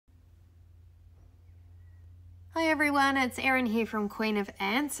Hi everyone, it's Erin here from Queen of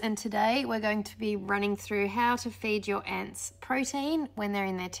Ants, and today we're going to be running through how to feed your ants protein when they're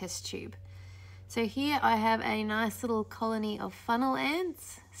in their test tube. So here I have a nice little colony of funnel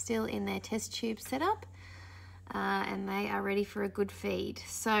ants still in their test tube setup, and they are ready for a good feed.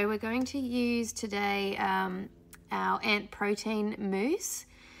 So we're going to use today our ant protein mousse.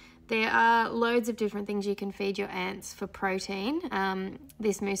 There are loads of different things you can feed your ants for protein.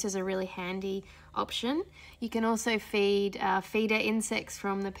 This mousse is a really handy option. You can also feed feeder insects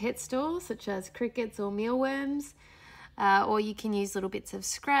from the pet store, such as crickets or mealworms, or you can use little bits of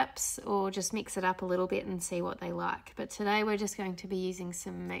scraps or just mix it up a little bit and see what they like. But today we're just going to be using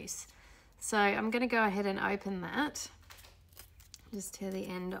some mousse. So I'm going to go ahead and open that. Just tear the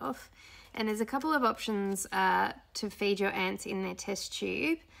end off. And there's a couple of options to feed your ants in their test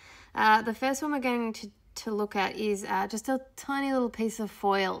tube. The first one we're going to look at is just a tiny little piece of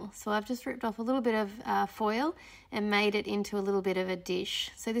foil. So I've just ripped off a little bit of foil and made it into a little bit of a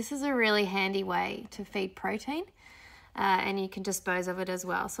dish. So this is a really handy way to feed protein, and you can dispose of it as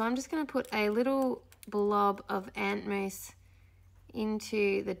well. So I'm just going to put a little blob of ant mousse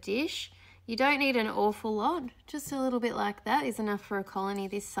into the dish. You don't need an awful lot, just a little bit like that is enough for a colony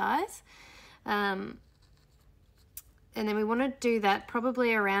this size. And then we want to do that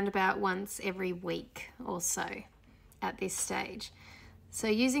probably around about once every week or so at this stage. So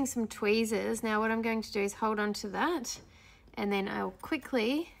using some tweezers, now what I'm going to do is hold on to that, and then I'll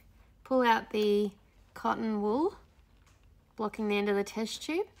quickly pull out the cotton wool, blocking the end of the test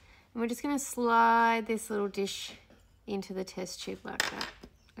tube. And we're just going to slide this little dish into the test tube like that,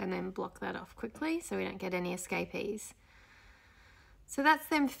 and then block that off quickly so we don't get any escapees. So that's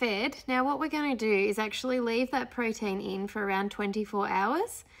them fed. Now what we're going to do is actually leave that protein in for around 24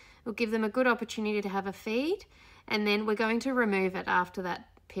 hours. We'll give them a good opportunity to have a feed, and then we're going to remove it after that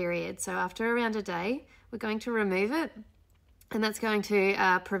period. So after around a day, we're going to remove it, and that's going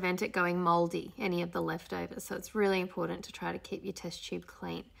to prevent it going moldy, any of the leftovers. So it's really important to try to keep your test tube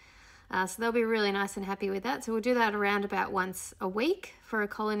clean. So they'll be really nice and happy with that. So we'll do that around about once a week for a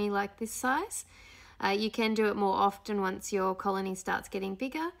colony like this size. You can do it more often once your colony starts getting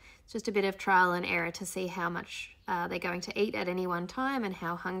bigger. It's just a bit of trial and error to see how much they're going to eat at any one time and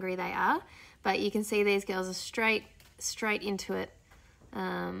how hungry they are. But you can see these girls are straight into it.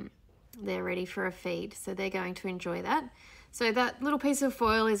 They're ready for a feed, so they're going to enjoy that. So that little piece of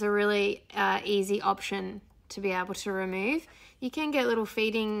foil is a really easy option to be able to remove. You can get little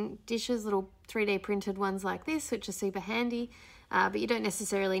feeding dishes, little 3D printed ones like this, which are super handy. But you don't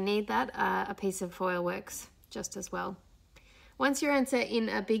necessarily need that. A piece of foil works just as well. Once your ants are in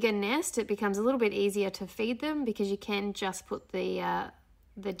a bigger nest, it becomes a little bit easier to feed them because you can just put the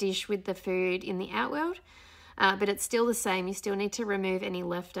dish with the food in the outworld. But it's still the same. You still need to remove any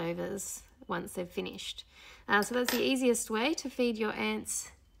leftovers once they've finished. So that's the easiest way to feed your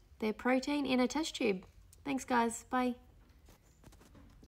ants their protein in a test tube. Thanks guys, bye.